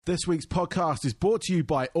This week's podcast is brought to you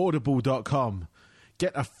by Audible.com.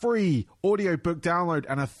 Get a free audiobook download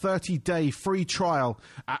and a 30-day free trial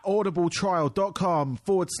at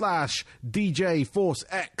audibletrial.com/DJ Force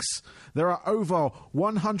X. There are over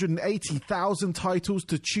 180,000 titles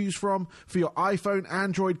to choose from for your iPhone,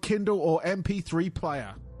 Android, Kindle, or MP3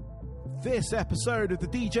 player. This episode of the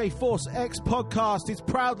DJ Force X podcast is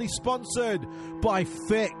proudly sponsored by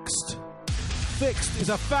Fixed. Fixed is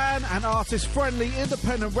a fan and artist-friendly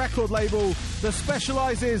independent record label that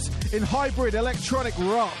specialises in hybrid electronic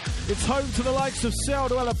rock. It's home to the likes of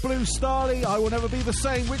Celldweller, Blue Starly, I Will Never Be the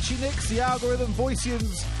Same, Richie Nix, The Algorithm,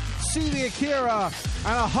 Voicians, See the Akira,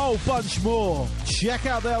 and a whole bunch more. Check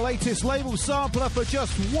out their latest label sampler for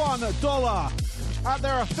just $1 at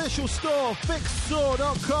their official store,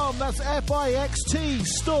 fixedstore.com. That's FIXT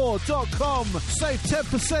store.com. Save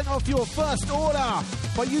 10% off your first order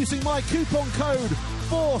by using my coupon code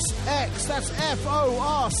FORCEX. That's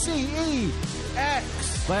FORCEX.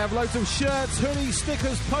 They have loads of shirts, hoodies,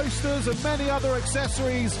 stickers, posters, and many other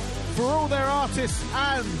accessories for all their artists,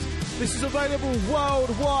 and this is available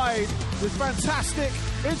worldwide with fantastic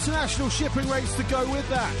international shipping rates to go with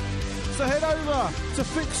that. So head over to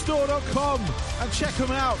fixedstore.com and check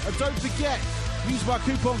them out. And don't forget, use my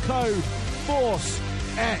coupon code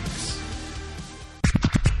FORCEX.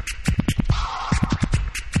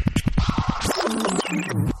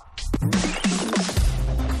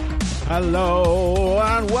 Hello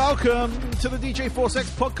and welcome to the DJ Force X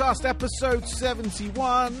podcast, episode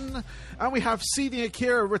 71. And we have See the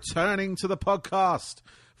Akira returning to the podcast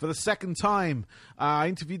for the second time. I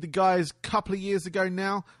interviewed the guys a couple of years ago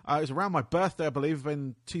now. It was around my birthday, I believe,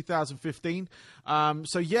 in 2015.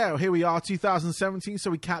 So yeah, here we are, 2017,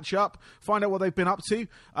 so we catch up, find out what they've been up to.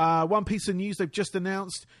 One piece of news they've just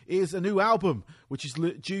announced is a new album, which is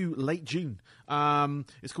due late June.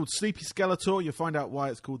 It's called Sleepy Skeletor. You'll find out why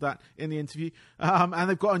it's called that in the interview. And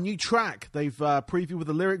they've got a new track they've previewed with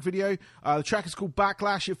a lyric video. The track is called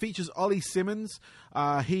Backlash. It features Ollie Simmons,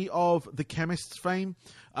 he of The Chemist's fame.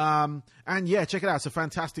 And yeah, check it out. It's a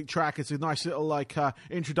fantastic track. It's a nice little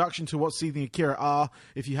introduction to what See the Akira are,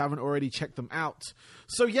 if you haven't already checked them out.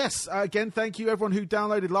 So yes, again, thank you everyone who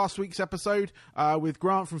downloaded last week's episode with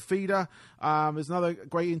Grant from Feeder. There's another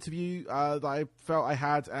great interview that I felt I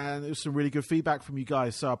had, and there was some really good feedback from you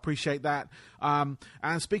guys, so I appreciate that. And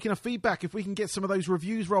speaking of feedback, if we can get some of those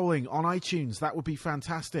reviews rolling on iTunes, that would be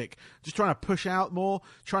fantastic. Just trying to push out more,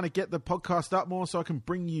 trying to get the podcast up more so I can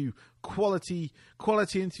bring you quality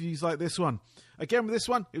interviews like this one. Again, with this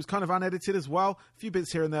one, it was kind of unedited as well. A few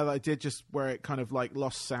bits here and there that I did just where it kind of like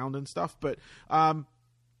lost sound and stuff. But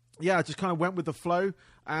yeah, I just kind of went with the flow.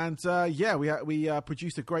 And yeah, we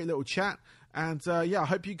produced a great little chat. And yeah, I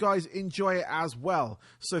hope you guys enjoy it as well.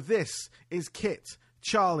 So this is Kit,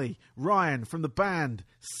 Charlie, Ryan from the band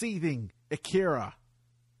Seething Akira.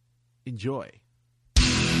 Enjoy.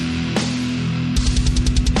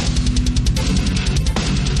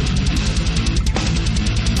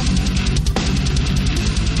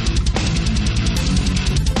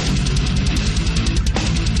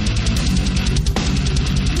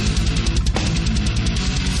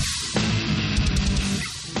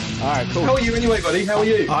 All right, cool. How are you anyway, buddy? How are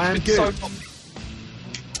you? I am good.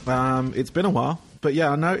 It's been a while, but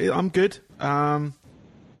yeah, I'm good. Yeah,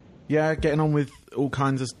 getting on with all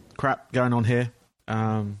kinds of crap going on here.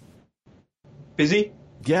 Busy?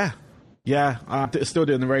 Yeah. Still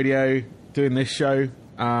doing the radio, doing this show.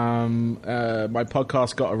 My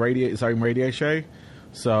podcast got its own radio show,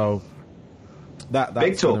 so that's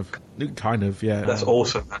Big talk. Kind of, yeah. That's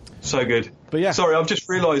awesome. So good. But yeah. Sorry, I've just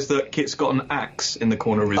realised that Kit's got an axe in the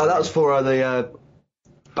corner of his room. That was for the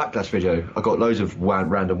Backlash video. I got loads of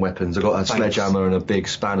random weapons. I got a sledgehammer and a big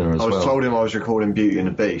spanner as well. I told him I was recording Beauty and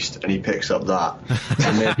the Beast, and he picks up that.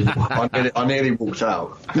 I nearly walked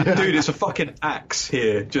out. Dude, it's a fucking axe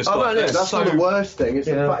here. Just that's not the worst thing. It's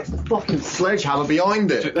the fucking sledgehammer behind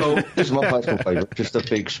it. This is my personal favourite. Just a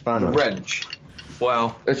big spanner. A wrench.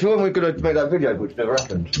 Wow. It's when we're going to make that video, which never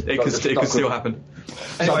happened. It could still happen.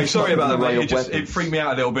 Anyway, sorry about that, mate. It freaked me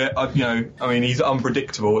out a little bit. He's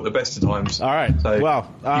unpredictable at the best of times. All right. So well,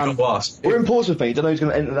 you've got to ask. We're in Portsmouth, you don't know who's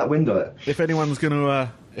going to enter that window. If anything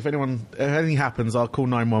happens, I'll call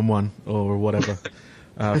 911 or whatever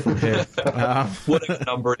from here. Whatever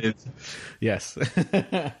number it is. Yes.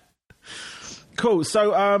 Cool.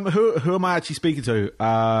 So, who am I actually speaking to?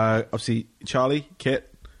 Obviously, Charlie, Kit.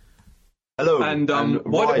 Hello. And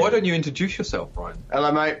why don't you introduce yourself, Ryan?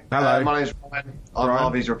 Hello, mate. Hello. My name's Ryan. I'm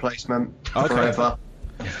Harvey's replacement forever.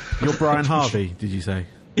 You're Brian Harvey, did you say?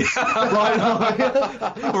 Right,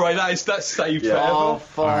 that's saved forever. Oh,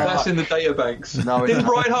 fuck. That's in the databanks. No, Didn't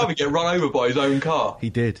Brian Harvey get run over by his own car? He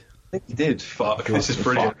did. I think he did. Fuck, this is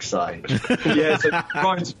brilliant. Fuck's sake. Yeah, so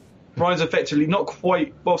Brian's effectively not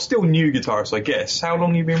quite, well, still new guitarist, I guess. How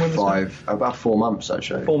long have you been with us? About 4 months,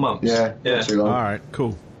 actually. 4 months. Yeah, not too long. All right,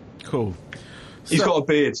 cool. He's got a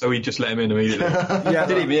beard, so he just let him in immediately. Yeah,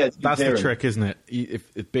 Didn't that's the trick, isn't it?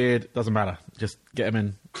 If beard doesn't matter, just get him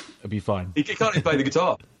in. It'll be fine. He can't even play the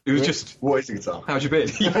guitar. It was just, What is the guitar? how's your beard?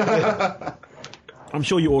 I'm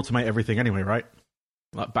sure you automate everything anyway, right?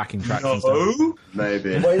 Like backing tracks and stuff. No.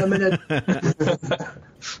 Maybe. Wait a minute.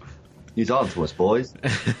 You dance to us, boys.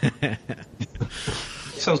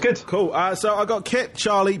 Sounds good. Cool. So I got Kit,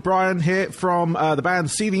 Charlie, Brian here from the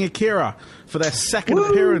band Seething Akira for their second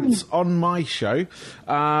appearance on my show.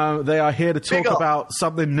 They are here to talk up. about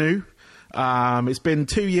something new. It's been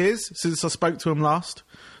 2 years since I spoke to them last,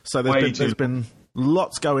 so there's been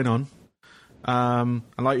lots going on. And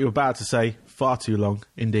like you were about to say, far too long,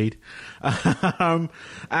 indeed. And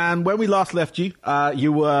when we last left you,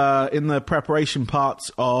 you were in the preparation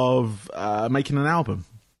parts of making an album,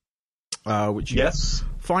 which you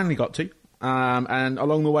finally got to. And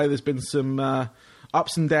along the way, there's been some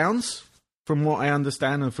ups and downs, from what I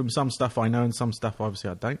understand, and from some stuff I know and some stuff obviously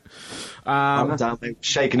I don't. I'm down,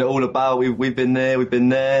 shaking it all about. We've been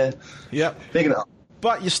there. Yep. Picking it up.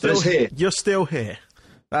 But you're still here. You're still here.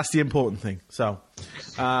 That's the important thing. So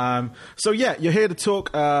yeah, you're here to talk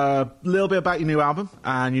a little bit about your new album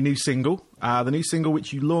and your new single. The new single,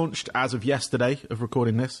 which you launched as of yesterday of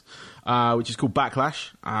recording this, which is called Backlash,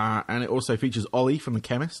 and it also features Ollie from The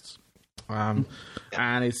Chemists. And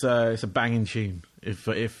it's a banging tune. If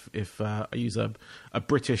I use a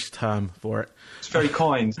British term for it, It's very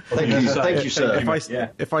kind. Thank you, sir.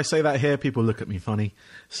 If I say that here, people look at me funny.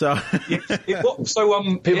 So People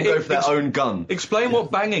go for their own gun. Explain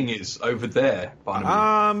what banging is over there,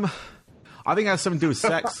 Barnaby. I think it has something to do with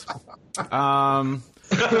sex.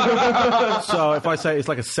 So if I say it's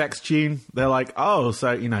like a sex tune, they're like, oh, so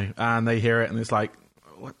and they hear it and it's like,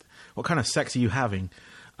 what kind of sex are you having?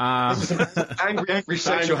 Angry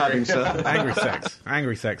sex you're having, sir.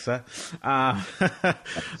 Angry sex, sir.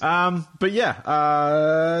 But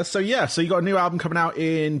yeah, so you got a new album coming out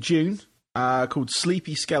in June called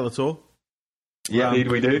Sleepy Skeletor. Yeah, indeed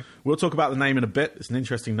we do. We'll talk about the name in a bit. It's an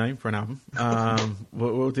interesting name for an album.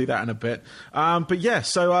 We'll do that in a bit. But yeah,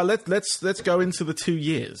 so let's go into the 2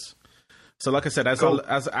 years. So like I said,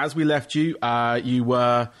 as we left you, you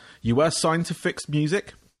were signed to Fixed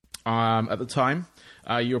Music at the time.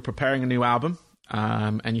 You were preparing a new album,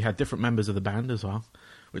 and you had different members of the band as well,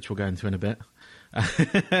 which we'll go into in a bit.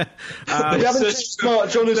 There's so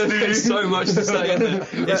much to say, isn't it?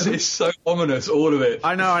 It's so ominous, all of it.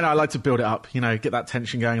 I know. I like to build it up, get that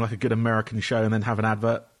tension going like a good American show, and then have an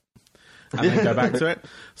advert, and then go back to it.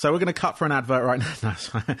 So we're going to cut for an advert right now. No, it's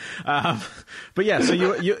fine. But yeah, so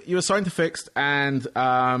you were signed to Fixed, and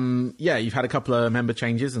you've had a couple of member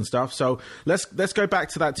changes and stuff. So let's go back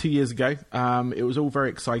to that 2 years ago. It was all very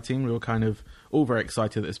exciting. We were kind of all very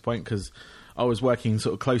excited at this point because I was working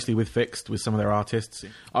sort of closely with Fixed, with some of their artists.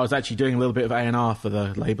 I was actually doing a little bit of A&R for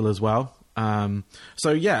the label as well.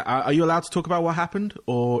 So yeah, are you allowed to talk about what happened,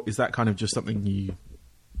 or is that kind of just something you...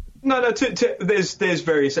 No. There's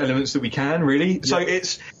various elements that we can really. Yeah. So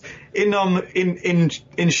it's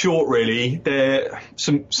in short, really. There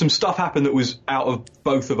some stuff happened that was out of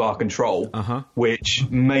both of our control, which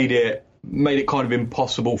made it kind of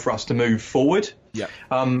impossible for us to move forward. Yeah.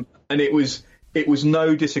 And it was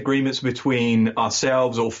no disagreements between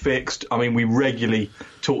ourselves or Fixed. I mean, we regularly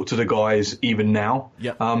talk to the guys even now.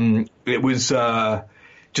 Yeah. It was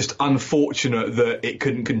just unfortunate that it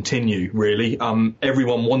couldn't continue, really.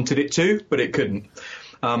 Everyone wanted it to, but it couldn't.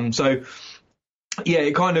 So yeah,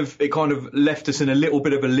 it kind of left us in a little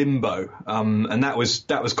bit of a limbo. And that was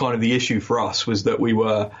kind of the issue for us, was that we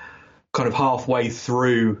were kind of halfway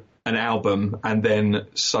through an album and then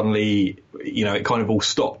suddenly, it kind of all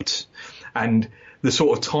stopped. And the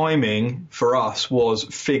sort of timing for us was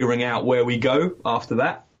figuring out where we go after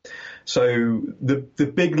that. So the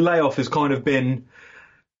big layoff has kind of been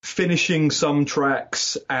finishing some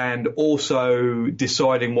tracks and also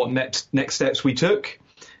deciding what next steps we took.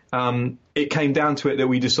 It came down to it that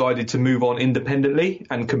we decided to move on independently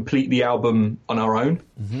and complete the album on our own.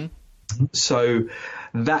 Mm-hmm. So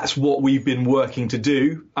that's what we've been working to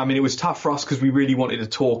do. I mean, it was tough for us because we really wanted to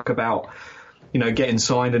talk about, getting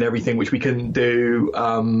signed and everything, which we couldn't do.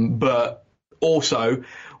 But also,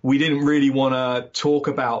 we didn't really want to talk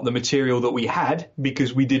about the material that we had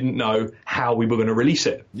because we didn't know how we were going to release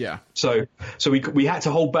it. Yeah. So we had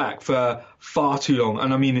to hold back for far too long.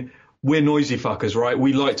 And I mean, we're noisy fuckers, right?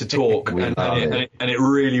 We like to talk, and it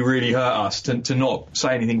really, really hurt us to not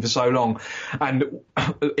say anything for so long. And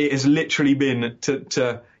it has literally been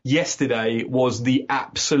to yesterday was the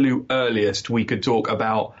absolute earliest we could talk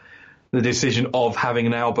about the decision of having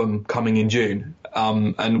an album coming in June.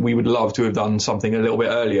 And we would love to have done something a little bit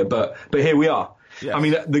earlier, but here we are. Yes. I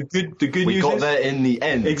mean, the good news we got there in the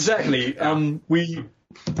end. Exactly.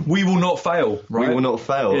 We will not fail, right? We will not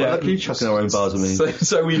fail. Yeah. Look, you chucking our own bars at me.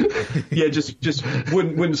 So we, just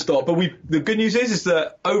wouldn't stop. But the good news is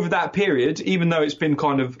that over that period, even though it's been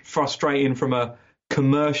kind of frustrating from a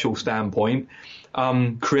commercial standpoint,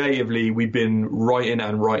 creatively we've been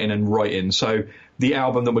writing. So the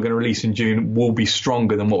album that we're going to release in June will be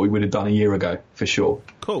stronger than what we would have done a year ago, for sure.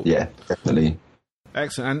 Cool. Yeah, definitely.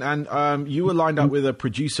 Excellent. And you were lined up with a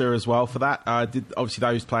producer as well for that. Obviously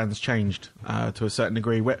those plans changed to a certain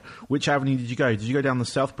degree. Which avenue did you go? Did you go down the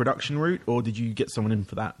self-production route, or did you get someone in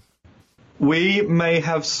for that? We may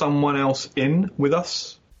have someone else in with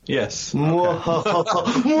us. Yes.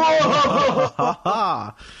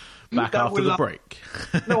 Back after the break.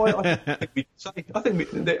 No, I think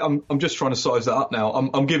I'm just trying to size that up now.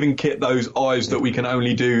 I'm giving Kit those eyes that we can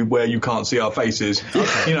only do where you can't see our faces.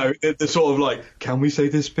 You know, they're sort of like, can we say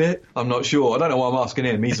this bit? I'm not sure. I don't know why I'm asking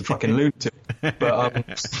him. He's a fucking lunatic. But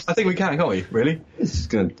I think we can, can't we? Really? It's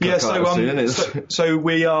going to so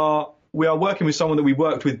we are working with someone that we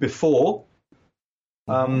worked with before.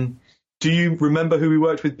 Do you remember who we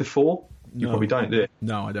worked with before? You probably don't, do you?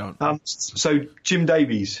 No, I don't. So Jim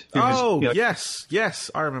Davies. Yes,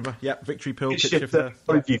 I remember. Yep, Victory Pill, Pitch Shifter.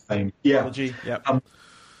 Prodigy fame. Yeah. Prodigy, yep.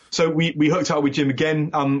 So we hooked up with Jim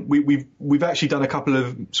again. We've actually done a couple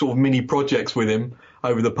of sort of mini projects with him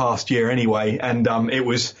over the past year anyway, and it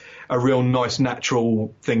was a real nice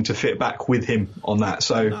natural thing to fit back with him on that.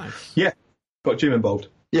 So yeah, got Jim involved.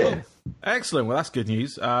 Yeah. Cool. Excellent. Well, that's good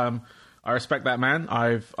news. I respect that man.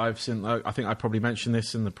 I've seen. I think I probably mentioned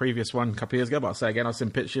this in the previous one a couple of years ago, but I'll say again. I've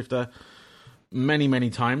seen Pitch Shifter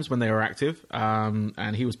many times when they were active,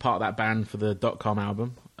 and he was part of that band for the .com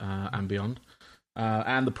album and beyond,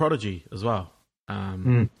 and the Prodigy as well,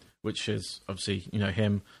 which is obviously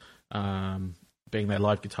him being their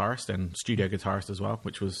live guitarist and studio guitarist as well,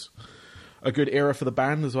 which was a good era for the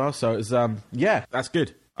band as well. So it's that's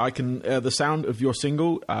good. I can the sound of your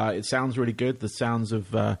single. It sounds really good. The sounds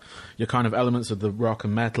of your kind of elements of the rock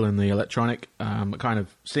and metal and the electronic, kind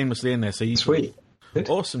of seamlessly in there. So sweet,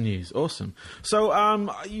 awesome news, awesome. So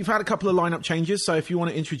you've had a couple of lineup changes. So if you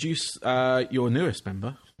want to introduce your newest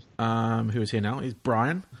member, who is here now, is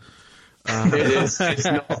Brian. It is. It's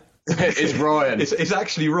not. It's Ryan. It's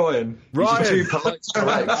actually Ryan. Ryan. Too polite to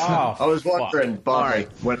correct. I was wondering, Barry,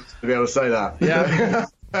 when to be able to say that. Yeah.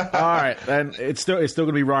 All right, then it's still going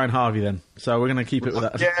to be Ryan Harvey then. So we're going to keep it with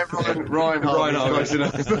that. Yeah, Ryan Harvey.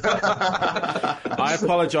 I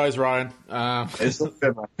apologise, Ryan. It's not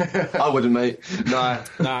good, man. I wouldn't, mate. No.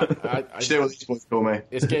 Still what these boys call me.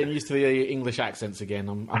 It's getting used to the English accents again.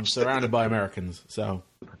 I'm surrounded by Americans, so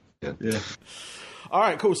yeah. All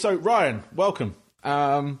right, cool. So Ryan, welcome.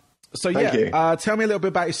 Thank you. Tell me a little bit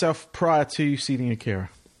about yourself prior to Seething Akira.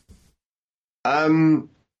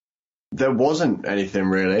 There wasn't anything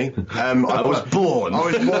really. I was born.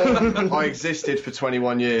 I existed for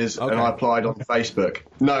 21 years, and I applied on Facebook.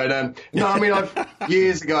 No. I mean,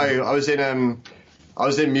 years ago, I was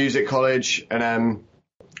in music college, and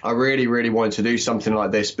I really, really wanted to do something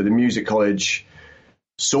like this, but the music college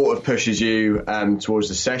sort of pushes you towards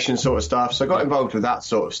the session sort of stuff. So I got involved with that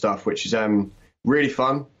sort of stuff, which is really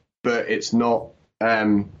fun, but it's not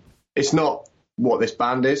what this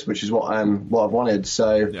band is, which is what I've wanted.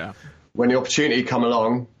 So when the opportunity come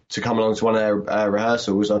along to one of their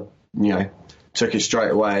rehearsals, I took it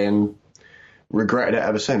straight away and regretted it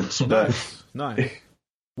ever since. But nice.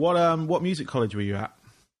 What music college were you at?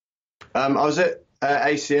 I was at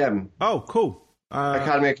ACM. Oh, cool.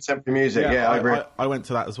 Academy of Contemporary Music. Yeah, I went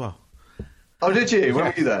to that as well. Oh, did you? When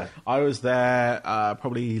were you there? I was there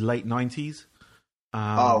probably late 90s.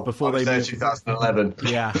 Before they moved 2011.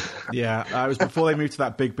 Yeah. It was before they moved to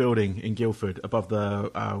that big building in Guildford above the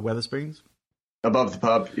Wetherspoons. Above the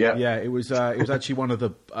pub, yeah. Yeah, it was actually one of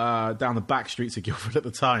the down the back streets of Guildford at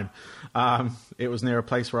the time. It was near a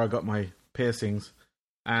place where I got my piercings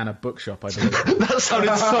and a bookshop, I believe. That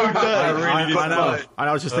sounded so dirty. I know. And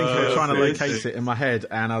I was just thinking of trying to locate it in my head,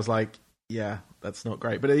 and I was like, yeah, that's not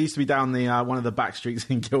great. But it used to be down the one of the back streets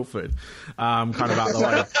in Guildford, kind of out the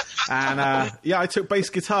way. And I took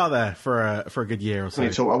bass guitar there for a good year or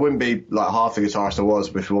so. I wouldn't be like half the guitarist I was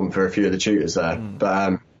if it wasn't for a few of the tutors there.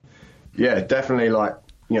 But definitely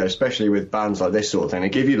especially with bands like this sort of thing, they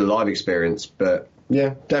give you the live experience, but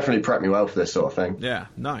Yeah, definitely prepped me well for this sort of thing. Yeah,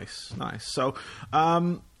 nice. So,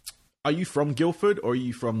 are you from Guildford or are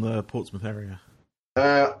you from the Portsmouth area?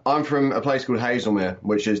 I'm from a place called Hazelmere,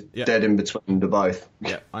 which is dead in between the both.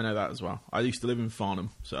 Yeah, I know that as well. I used to live in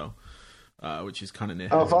Farnham, so which is kind of near.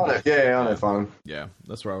 Oh, Farnham. Yeah, I know Farnham. Yeah,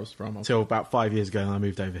 that's where I was from until about 5 years ago, and I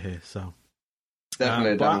moved over here. So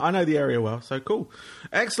definitely. But I know the area well, so cool,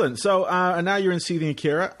 excellent. So and now you're in Seething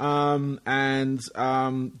Akira,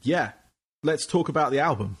 let's talk about the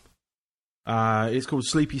album. It's called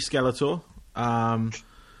Sleepy Skeletor.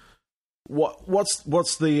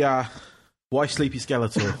 What's the why Sleepy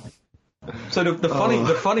Skeletor? So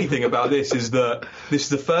the funny thing about this is that this is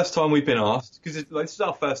the first time we've been asked, because this is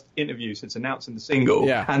our first interview since announcing the single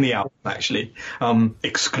and the album, actually,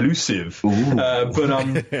 exclusive. But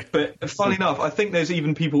funny enough, I think there's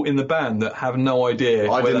even people in the band that have no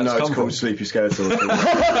idea. I didn't know it's called called Sleepy Skeletor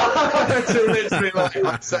until literally,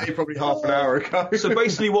 I'd say, probably half an hour ago. So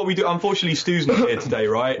basically, what we do, unfortunately, Stu's not here today,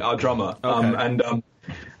 right? Our drummer,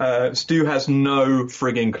 Stu has no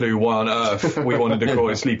frigging clue why on earth we wanted to call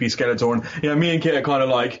it Sleepy Skeletor, and me and Kit are kind of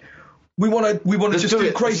like, we want to just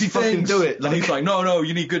do crazy things. Do it. And he's like, no,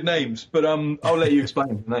 you need good names. But I'll let you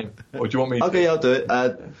explain the name. Or do you want me to? Okay, I'll do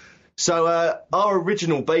it. So our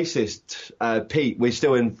original bassist, Pete, we're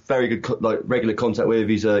still in very good regular contact with.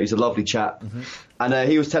 He's a lovely chap, and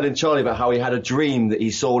he was telling Charlie about how he had a dream that he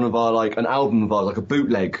saw one of our an album of ours, like a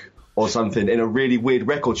bootleg or something, in a really weird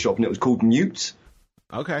record shop, and it was called Mute.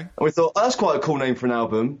 Okay. And we thought, that's quite a cool name for an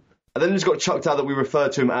album. And then it just got chucked out that we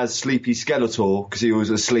referred to him as Sleepy Skeletor because he was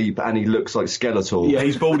asleep and he looks like Skeletor. Yeah,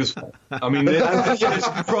 he's bald as fuck. I mean, it's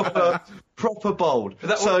proper bald.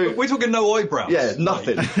 So we're talking no eyebrows. Yeah,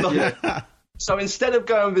 nothing. Yeah. So instead of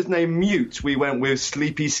going with his name Mute, we went with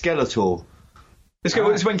Sleepy Skeletor.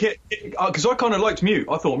 It's when Kit, because I kind of liked Mute.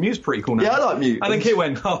 I thought Mute's pretty cool name. Yeah, I like Mute. And then Kit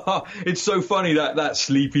went, it's so funny that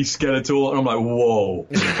Sleepy Skeletor. And I'm like, whoa.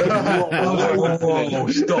 Whoa,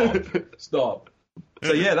 stop.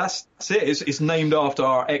 So yeah, that's it. It's named after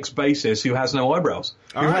our ex-bassist who has no eyebrows.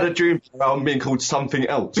 Who had a dream about being called something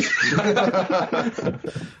else.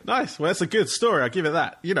 Nice. Well, that's a good story. I'll give it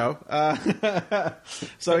that,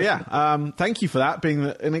 So yeah, thank you for that, being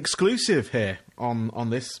an exclusive here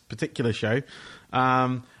on this particular show.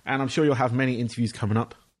 And I'm sure you'll have many interviews coming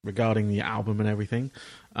up regarding the album and everything.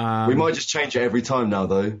 We might just change it every time now,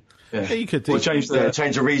 though. Yeah, you could do. Or change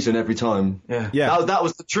the reason every time. Yeah. That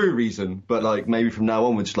was the true reason, but maybe from now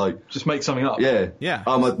onwards, just make something up. Yeah.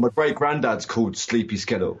 My great granddad's called Sleepy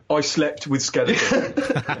Skeletor. I slept with Skeletor.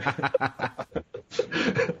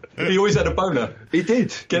 He always had a boner. He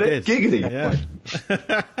did. Get it? Giggity.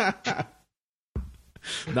 Yeah.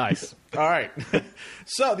 Nice. All right.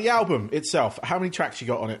 So the album itself, how many tracks you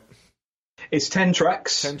got on it? It's 10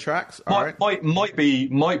 tracks. 10 tracks. All right. Might be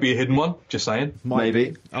a hidden one. Just saying.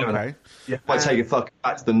 Maybe. Okay. Yeah. Might take it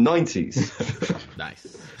back to the 90s.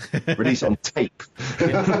 Nice. Release on tape.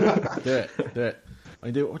 Do it.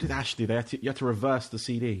 What did Ash do? You had to reverse the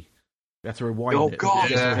CD. You had to rewind it. Oh God!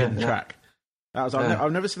 Just a hidden track. That was.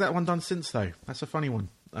 I've never seen that one done since though. That's a funny one.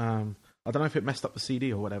 I don't know if it messed up the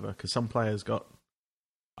CD or whatever, because some players got.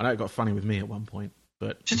 I know it got funny with me at one point.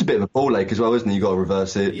 But just a bit of a ball ache as well, isn't it? You got to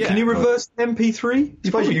reverse it. Yeah. Can you reverse MP3?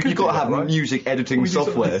 You got to have music editing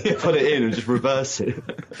software. Put it in and just reverse it.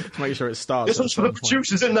 To make sure it starts. This one's for the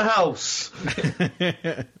producers in the house.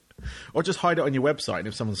 Or just hide it on your website, and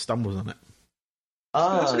if someone stumbles on it.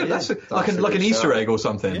 That's like an Easter egg or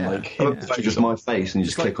something. Yeah. Just my face, and you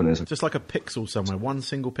just click on it. Just like a pixel somewhere, one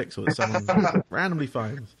single pixel that someone randomly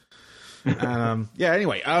finds.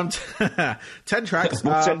 Anyway, 10 tracks.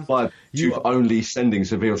 You only sending,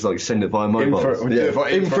 so people send it via mobile.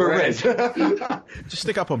 Infrared. Just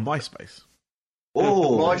stick up on MySpace.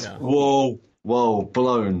 Oh, whoa,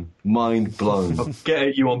 blown. Mind blown. I'll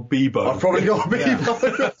get you on Bebo. I've probably got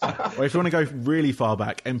Bebo. Well, if you want to go really far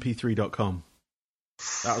back, mp3.com.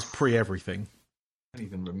 That was pre-everything. I don't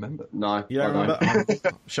even remember. No. You don't remember?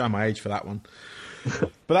 I'm showing my age for that one.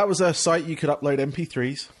 But that was a site you could upload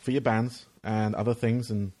MP3s for your bands and other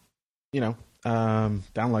things and,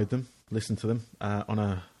 download them, listen to them on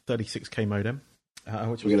a 36k modem,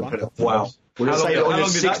 which was fun. Wow. We're going to save it on a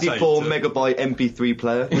 64 megabyte MP3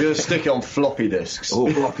 player. We're going to stick it on floppy disks. Oh,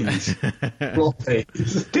 floppies.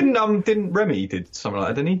 Floppies. Didn't Remy did something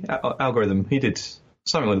like that, didn't he? Algorithm. He did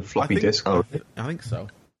something with a floppy disk. I think so.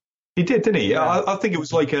 He did, didn't he? Yeah. I think it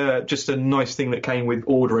was like just a nice thing that came with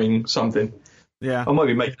ordering something. Yeah. I might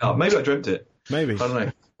be making it up. Maybe I dreamt it. Maybe. I don't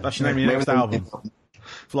know. That's your name of your next album.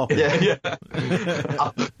 Floppy. Yeah.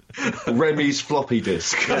 Remy's floppy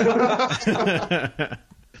disk.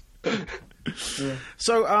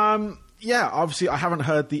 So, Yeah, obviously I haven't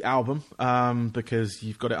heard the album because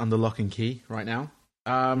you've got it under lock and key right now.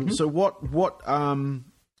 So what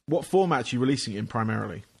format are you releasing it in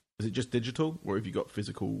primarily? Is it just digital, or have you got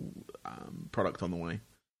physical product on the way?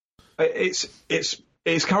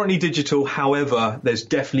 It's currently digital. However, there's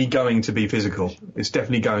definitely going to be physical. It's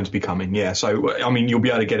definitely going to be coming. Yeah. So I mean, you'll be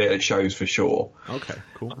able to get it at shows for sure. Okay.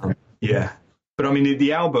 Cool. Yeah. But I mean,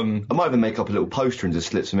 the album. I might even make up a little poster and just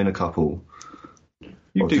slip some in a couple.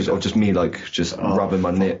 Or just me rubbing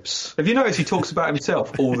my nips. Have you noticed he talks about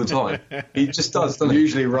himself all the time? He just does, doesn't he?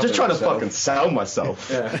 Usually Just trying to fucking sell myself.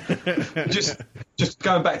 Yeah. just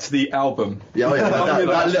going back to the album. Yeah,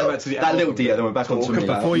 that little detail. Then we're back onto me.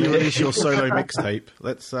 Before you release your solo mixtape,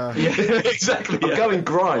 let's. Yeah, exactly. I'm going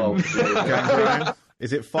grime. Going grime.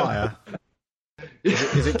 Is it fire?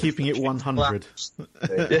 Is it keeping it 100?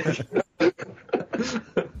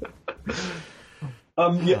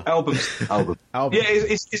 Albums. Album. Yeah,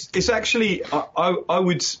 it's actually I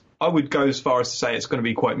would go as far as to say it's going to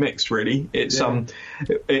be quite mixed. Really, it's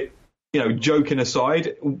joking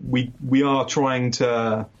aside, we are trying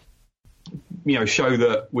to show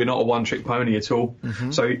that we're not a one-trick pony at all.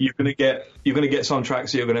 Mm-hmm. So you're going to get some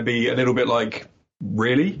tracks that you're going to be a little bit like,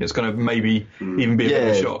 really? It's going to maybe even be a bit of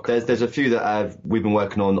a shock. There's a few that we've been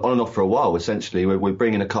working on and off for a while. Essentially, we're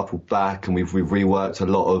bringing a couple back, and we've reworked a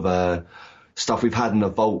lot of stuff we've had in the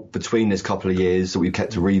vault between this couple of years that we've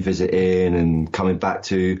kept revisiting and coming back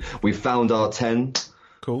to. We found our 10.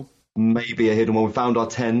 Cool. Maybe a hidden one. We found our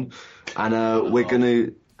 10, and we're going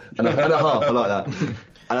to and a half. I like that.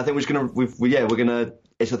 And I think we're going to.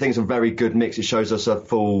 It's I think it's a very good mix. It shows us a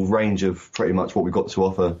full range of pretty much what we've got to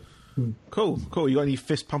offer. Cool. You got any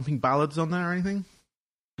fist pumping ballads on there or anything?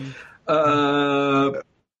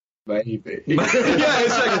 Maybe. Yeah,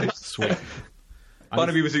 exactly. Sweet.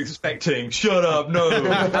 Barnaby was expecting. Shut up, no.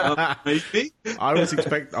 Maybe. I was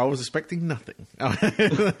expecting nothing.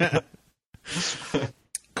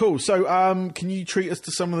 Cool. So, can you treat us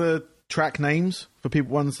to some of the track names for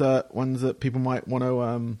people, ones that people might want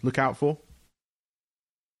to look out for?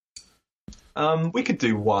 We could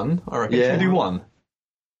do one. I reckon. Yeah.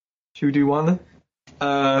 Should we do one?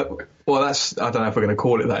 Well, that's. I don't know if we're going to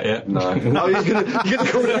call it that yet. No. You're gonna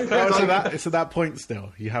call it. It's at that point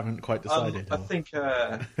still. You haven't quite decided. I think.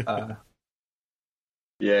 Yeah.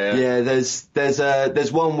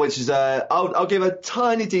 There's one which is I'll give a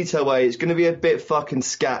tiny detail away. It's going to be a bit fucking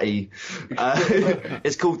scatty.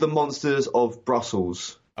 It's called The Monsters of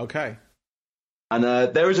Brussels. Okay. And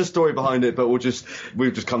there is a story behind it, but we'll just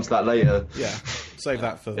come to that later. Yeah. Save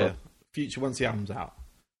that for the future once the album's out.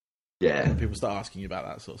 Yeah. And people start asking you about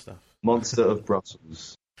that sort of stuff. Monster of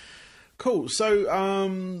Brussels. Cool. So,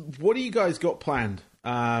 what do you guys got planned?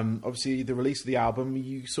 Obviously, the release of the album. Are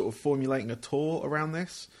you sort of formulating a tour around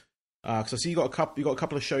this? Because I see you got a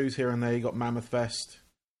couple of shows here and there. You got Mammoth Fest.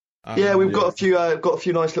 We've got a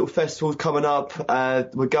few nice little festivals coming up.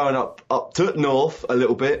 We're going up to north a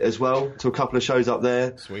little bit as well, to a couple of shows up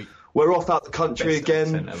there. Sweet. We're off out the country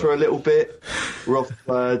again for a little bit. We're off.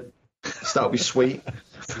 So that'll be sweet.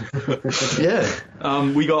 Yeah.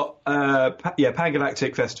 We got Pan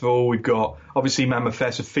Galactic Festival. We've got obviously Mammoth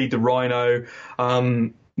Fest with Feed the Rhino,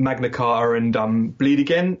 Magna Carta, and Bleed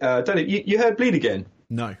Again. Don't know, you heard Bleed Again?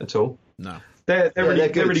 No. At all? No. They're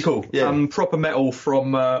really cool. Yeah. Proper metal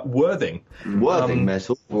from Worthing. Worthing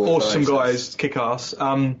metal. Awesome guys, kick ass.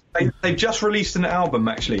 They've just released an album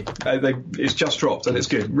actually. It's just dropped and it's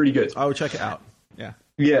good, really good. I will check it out. Yeah.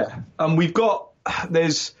 Yeah.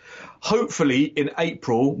 There's hopefully in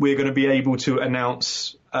April we're going to be able to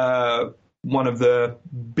announce one of the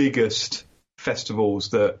biggest festivals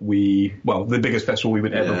the biggest festival we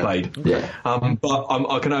would ever played. Yeah. But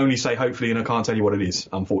I can only say hopefully, and I can't tell you what it is,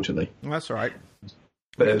 unfortunately. Well, that's all right.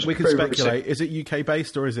 But we can speculate. Is it UK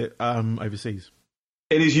based or is it overseas?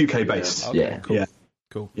 It is UK based. Okay, Yeah. Cool. Yeah.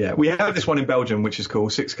 Cool. Yeah, we have this one in Belgium, which is cool.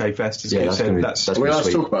 6K Fest. As Yeah, you said, that's gonna We're be allowed to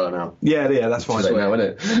sweet. talk about that now. yeah, that's fine. Right now,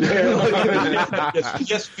 isn't it?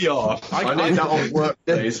 yes, we are. I need that on work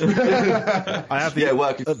days. I have the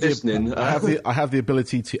Work is listening. I have the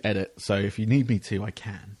ability to edit, so if you need me to, I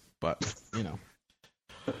can. But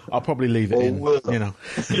I'll probably leave it in. Yeah.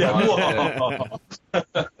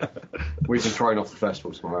 We've been throwing off the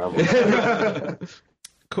festival tomorrow.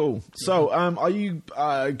 Cool. So, are you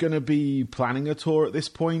going to be planning a tour at this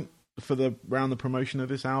point for around the promotion of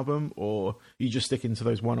this album, or are you just sticking to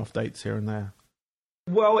those one-off dates here and there?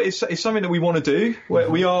 Well, it's something that we want to do.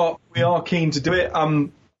 We are keen to do it.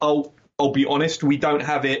 I'll be honest, we don't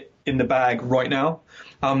have it in the bag right now.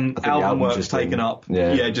 Album work's taken up.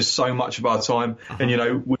 Yeah. Just so much of our time, and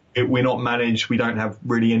we're not managed. We don't have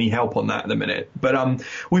really any help on that at the minute. But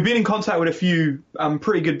we've been in contact with a few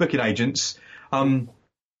pretty good booking agents.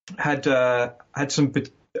 Had some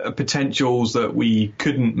potentials that we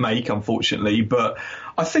couldn't make, unfortunately. But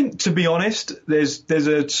I think, to be honest, there's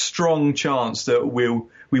a strong chance that we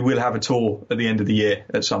will have a tour at the end of the year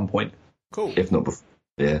at some point. Cool. If not before.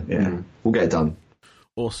 Yeah. We'll get it done.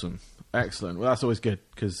 Awesome. Excellent. Well, that's always good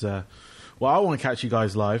because, I want to catch you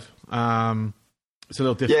guys live. It's a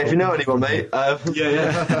little difficult. Yeah, if you know anyone, mate.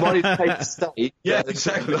 Money to pay to stay. Yeah,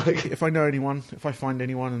 exactly. If I know anyone, if I find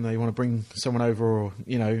anyone and they want to bring someone over or,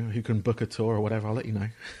 who can book a tour or whatever, I'll let you know.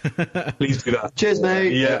 Please do that. Cheers,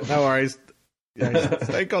 mate. Yeah. No worries. Yeah,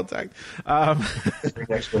 stay in contact.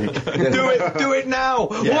 Next week. Do it now.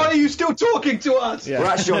 Yeah. Why are you still talking to us? We're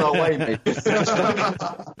actually on our way, mate.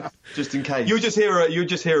 Just in case. You'll just hear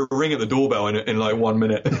a ring at the doorbell in like 1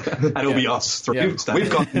 minute, and it'll be us. Yeah. We've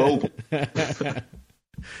got mobile.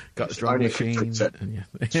 Got a drum machine.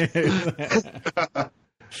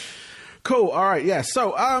 Cool. All right. Yeah.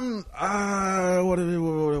 So, what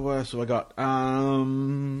else have I got?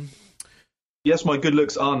 Yes, my good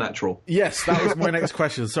looks are natural. Yes, that was my next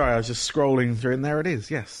question. Sorry, I was just scrolling through, and there it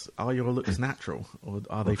is. Yes, are your looks natural, or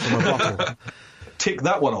are they from a bottle? Tick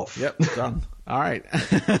that one off. Yep, done. All right.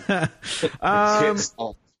 No,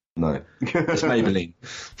 it's Maybelline.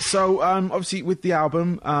 So, obviously, with the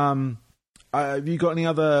album, have you got any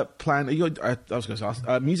other plan? I was going to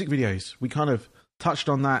ask music videos. We kind of touched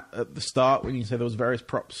on that at the start when you said there was various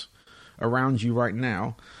props around you right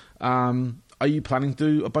now. Are you planning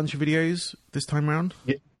to do a bunch of videos this time around?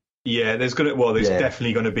 Yeah, there's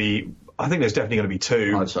definitely going to be. I think there's definitely going to be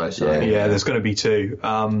two. I'd say so. Yeah, there's going to be two.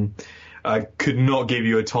 I could not give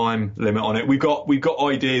you a time limit on it. We've got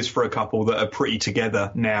ideas for a couple that are pretty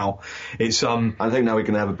together now. It's I think now we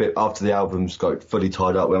can have a bit after the album's got fully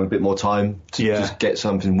tied up. We have a bit more time to just get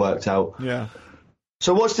something worked out. Yeah.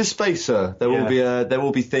 So watch this space, sir. There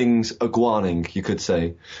will be things iguaning, you could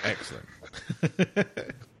say. Excellent.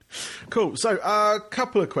 Cool. So, a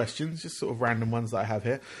couple of questions, just sort of random ones that I have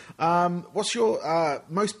here. What's your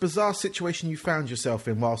most bizarre situation you found yourself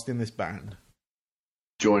in whilst in this band?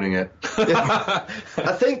 Joining it. I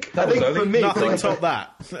think for me, nothing top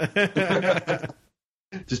that.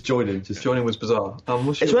 Just joining. Just joining was bizarre.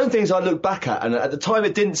 It's one of the things I look back at, and at the time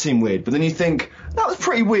it didn't seem weird, but then you think that was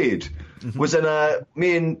pretty weird. Mm-hmm. Was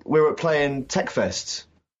then we were playing Tech Fest,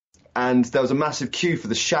 and there was a massive queue for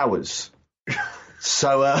the showers.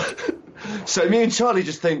 So me and Charlie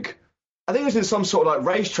just think, I think it was in some sort of like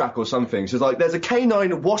racetrack or something. So it's like there's a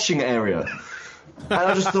canine washing area. And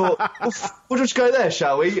I just thought, we'll just go there,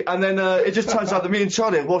 shall we? And then it just turns out that me and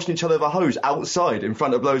Charlie are washing each other with a hose outside in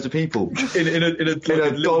front of loads of people. in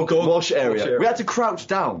a dog wash area. We had to crouch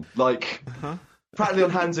down, like practically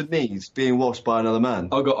on hands and knees, being washed by another man.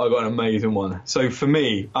 I got an amazing one. So for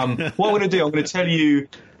me, what I'm going to do, I'm going to tell you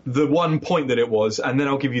the one point that it was, and then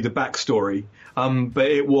I'll give you the backstory. But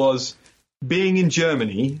it was being in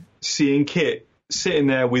Germany, seeing Kit sitting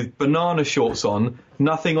there with banana shorts on,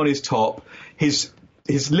 nothing on his top. His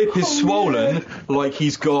lip is swollen like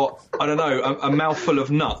he's got, I don't know, a mouthful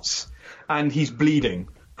of nuts, and he's bleeding.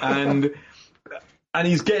 And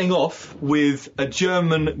he's getting off with a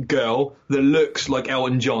German girl that looks like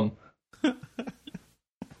Elton John.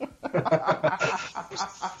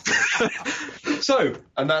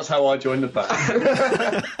 And that's how I joined the band.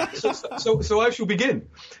 So I shall begin.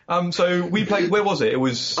 So we played. Where was it? It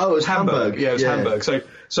was Hamburg. Yeah, it was Hamburg.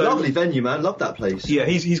 So lovely venue, man. Love that place. Yeah,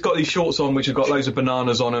 he's got these shorts on which have got loads of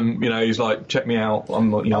bananas on them. You know, he's like, check me out.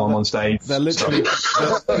 I'm on stage. They're literally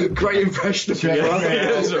great impression of you.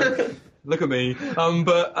 Yeah. Look at me.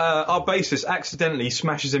 But our bassist accidentally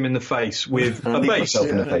smashes him in the face with a bass.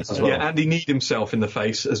 In the face as well. Yeah, and he kneed himself in the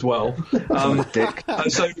face as well. Dick.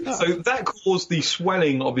 So that caused the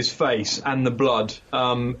swelling of his face and the blood.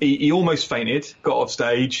 He almost fainted, got off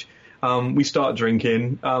stage. We start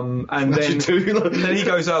drinking, and then he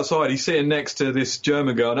goes outside. He's sitting next to this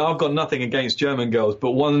German girl. Now, I've got nothing against German girls,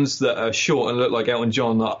 but ones that are short and look like Elton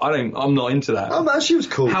John, I'm not into that. Oh man, she was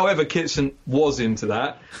cool. However, Kitson was into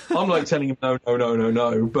that. I'm like telling him no.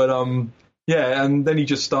 But yeah, and then he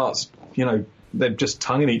just starts, they're just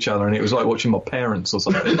tonguing each other, and it was like watching my parents or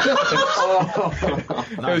something. It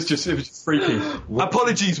was just freaky.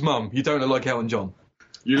 Apologies, Mum. You don't look like Elton John.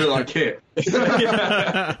 You look like Kit.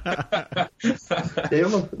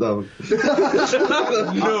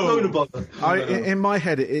 In my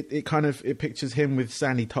head, it kind of pictures him with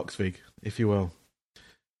Sandy Toksvig, if you will.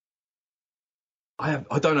 I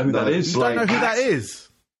don't know who that is. You don't know who that is?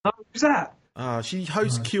 No, who's that? She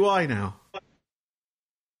hosts QI now.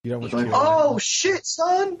 You don't watch QI? Oh shit,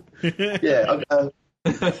 son! Yeah.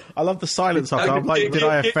 I love the silence after. I'm like, did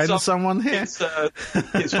I offend someone here?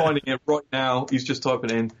 He's finding it right now. He's just typing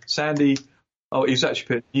in Sandy. Oh, he's actually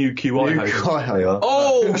put new QI holder.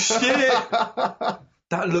 Oh shit!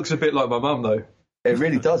 That looks a bit like my mum though. It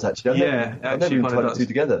really does, actually. I've never even tied the two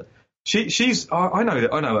together. She's. I know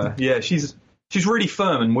her. Yeah, she's really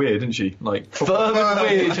firm and weird, isn't she? Like firm and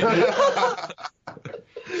weird.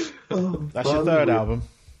 That's your third album.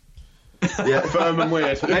 Yeah, firm and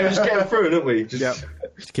weird. Maybe just get them through, don't we? Just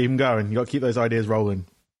keep them going. You got to keep those ideas rolling.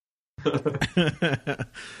 All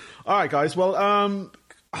right, guys. Well,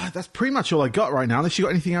 that's pretty much all I got right now. Unless you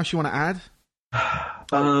got anything else you want to add?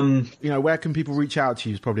 Where can people reach out to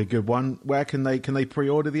you is probably a good one. Where can they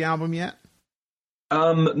pre-order the album yet?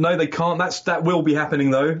 No, they can't. That will be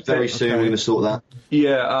happening though. Very soon. We're going to sort that.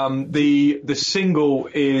 Yeah. The single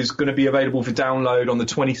is going to be available for download on the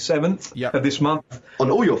 27th of this month on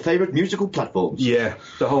all your favourite musical platforms. Yeah,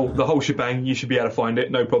 the whole shebang. You should be able to find it.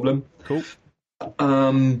 No problem. Cool.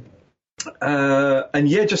 And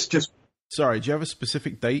yeah, just. Sorry, do you have a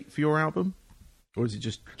specific date for your album, or is it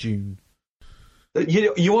just June?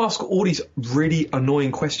 You ask all these really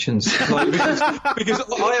annoying questions, like, because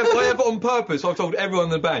I have on purpose. I've told everyone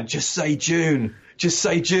in the band, just say June,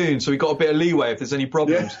 so we got a bit of leeway if there's any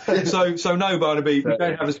problems. Yeah. So no, Barnaby, we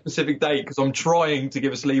don't have a specific date because I'm trying to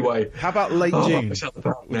give us leeway. How about late June?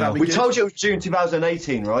 We told you it was June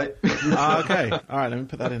 2018, right? Okay, all right, let me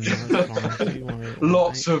put that in there.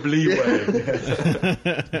 Lots of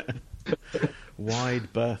leeway.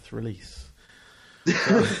 Wide berth release.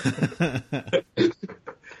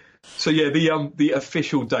 So yeah, the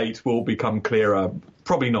official date will become clearer.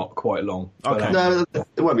 Probably not quite long. Okay. No,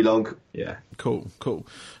 it won't be long. Yeah. Cool.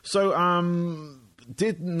 So,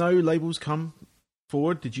 did no labels come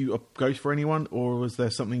forward? Did you go for anyone, or was there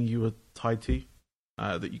something you were tied to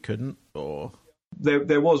that you couldn't? Or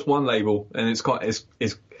there was one label, and this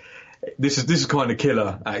is kind of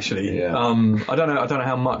killer actually. Yeah. I don't know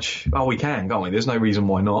how much. Oh, we can, can't we? There's no reason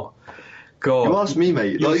why not. God. You asked me,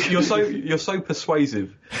 mate. You're so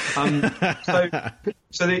persuasive. Have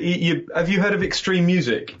you heard of Extreme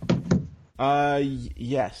Music?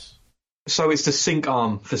 Yes. So it's the sync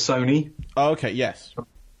arm for Sony. Oh, okay, yes.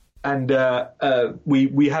 And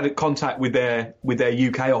we had a contact with their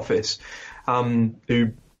UK office,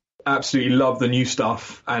 who absolutely loved the new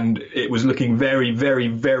stuff, and it was looking very, very,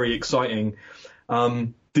 very exciting.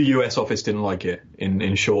 The US office didn't like it.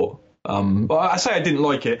 In short. I say I didn't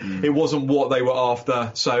like it. It wasn't what they were after,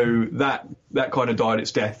 so that kind of died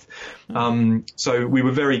its death. So we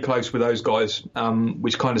were very close with those guys,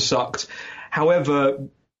 which kind of sucked. However,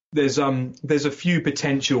 there's a few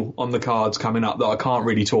potential on the cards coming up that I can't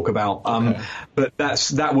really talk about. But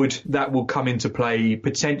that will come into play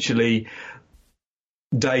potentially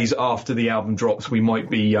days after the album drops. We might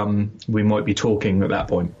be talking at that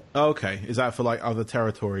point. Okay, is that for like other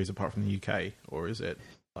territories apart from the UK, or is it?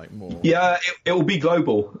 Like more. Yeah, it will be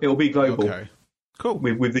global. It will be global. Okay, cool.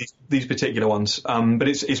 With these particular ones, but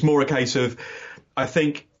it's more a case of I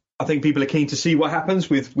think people are keen to see what happens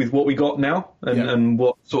with what we got now and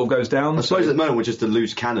what sort of goes down. I suppose at the moment we're just a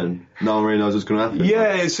loose cannon. No one really knows what's going to happen.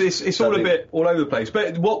 Yeah, it's all a bit all over the place.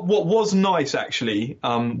 But what was nice actually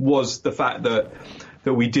was the fact that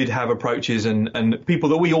we did have approaches and people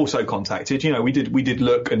that we also contacted. We did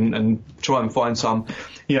look and try and find some.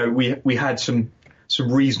 We had some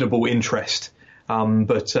reasonable interest,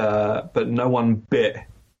 but no one bit.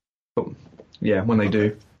 But yeah, when they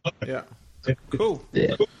do. Yeah. Cool.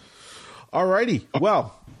 Yeah. Alrighty.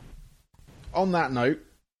 Well, on that note,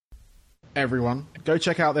 everyone, go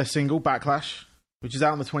check out their single Backlash, which is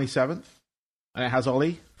out on the 27th, and it has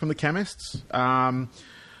Ollie from the Chemists.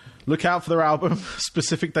 Look out for their album.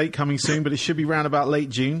 Specific date coming soon, but it should be round about late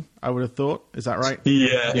June, I would have thought. Is that right?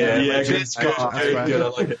 Yeah. Good. I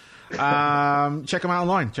like it. Check them out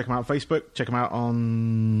online. Check them out on Facebook. Check them out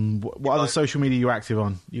on what other social media are you active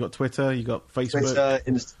on? You got Twitter. You got Facebook. Twitter,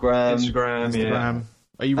 Instagram. Yeah.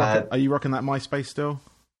 Are you rocking that MySpace still?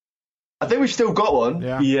 I think we've still got one.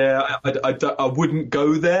 Yeah. I wouldn't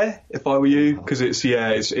go there if I were you because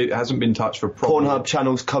it hasn't been touched for probably. Pornhub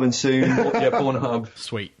channels coming soon. Yeah, Pornhub.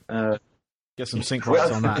 Sweet. Get some sync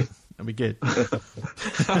rights on that. That'd be good.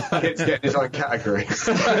 Kit's getting his own category.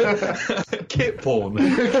 Kit porn.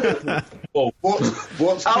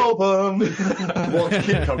 What's album? What's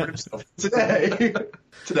Kit covering himself today?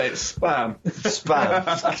 Today it's spam.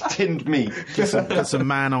 Tinned meat. Get some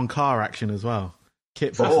man on car action as well.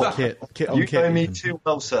 Kit versus Kit. Kit on Kit. You know me too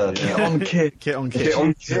well, sir. Kit on Kit. Kit on Kit. Kit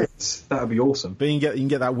on Kit. That'd be awesome. But you can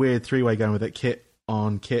get that weird three-way going with it. Kit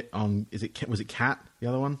on. Was it Cat? The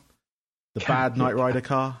other one? The bad Knight Rider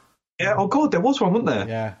car. Yeah. Oh God, there was one, wasn't there?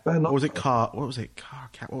 Yeah. What was it? Car? What was it? Car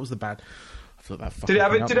Cat? What was the bad? I thought that. Did it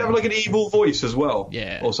have? Did it have like an evil voice as well?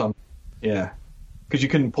 Yeah. Or something? Yeah. Because you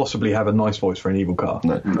couldn't possibly have a nice voice for an evil car.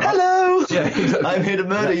 No. Hello. Yeah. Exactly. I'm here to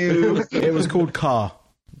murder you. It was called Car,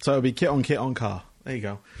 so it'd be Kit on Car. There you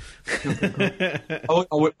go. I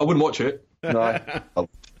wouldn't watch it. No. Oh.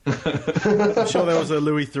 I'm sure there was a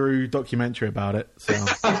Louis Theroux documentary about it. So.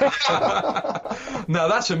 Now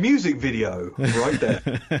that's a music video right there.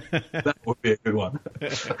 That would be a good one.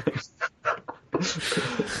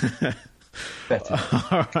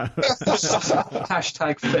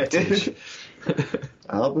 Hashtag fetish.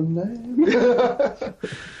 Album name?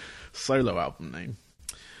 Solo album name.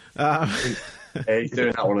 Yeah, he's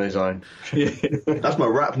doing that one on his own. Yeah. That's my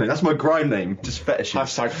rap name. That's my grime name. Just fetishes.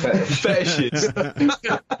 Hashtag fetish. Fetishes.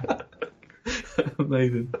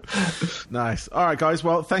 Amazing. Nice. All right, guys.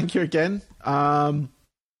 Well, thank you again.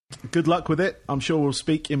 Good luck with it. I'm sure we'll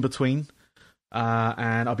speak in between.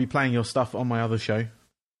 And I'll be playing your stuff on my other show.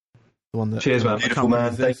 The one that Cheers, man. Beautiful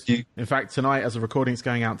man. Thank you. In fact, tonight, as a recording, it's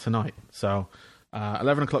going out tonight. So,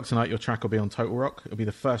 11 o'clock tonight, your track will be on Total Rock. It'll be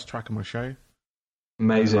the first track of my show.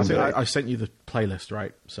 Amazing. I sent you the playlist,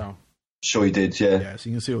 right? So, Sure you did, yeah. yeah, so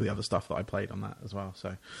you can see all the other stuff that I played on that as well.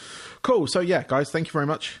 So, cool. So, yeah, guys, thank you very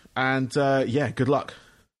much. And, yeah, good luck.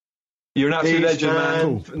 You're an absolute Peace, legend, man.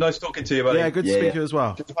 Cool. Nice talking to you, buddy. Yeah, good to speak to you as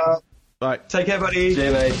well. Bye. Take care, buddy. See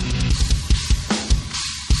you, mate.